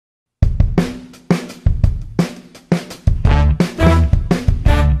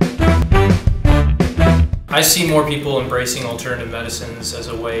I see more people embracing alternative medicines as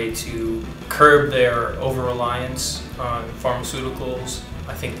a way to curb their over-reliance on pharmaceuticals.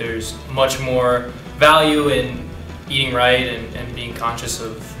 I think there's much more value in eating right and being conscious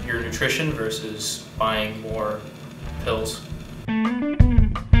of your nutrition versus buying more pills.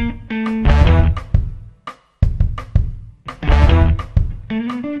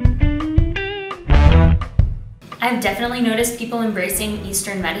 I've definitely noticed people embracing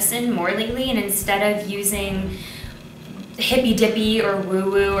Eastern medicine more lately, and instead of using hippy dippy or woo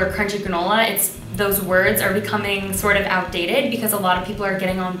woo or crunchy granola, those words are becoming sort of outdated because a lot of people are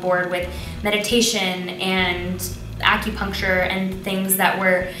getting on board with meditation and acupuncture and things that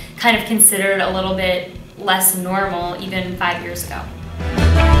were kind of considered a little bit less normal even 5 years ago.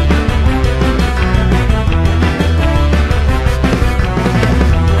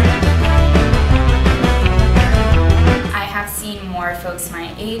 More folks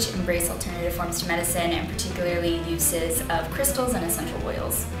my age embrace alternative forms to medicine, and particularly uses of crystals and essential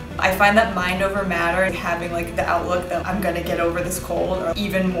oils. I find that mind over matter and having like the outlook that I'm gonna get over this cold are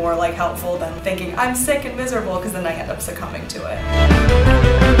even more like helpful than thinking I'm sick and miserable, because then I end up succumbing to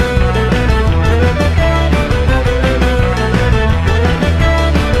it.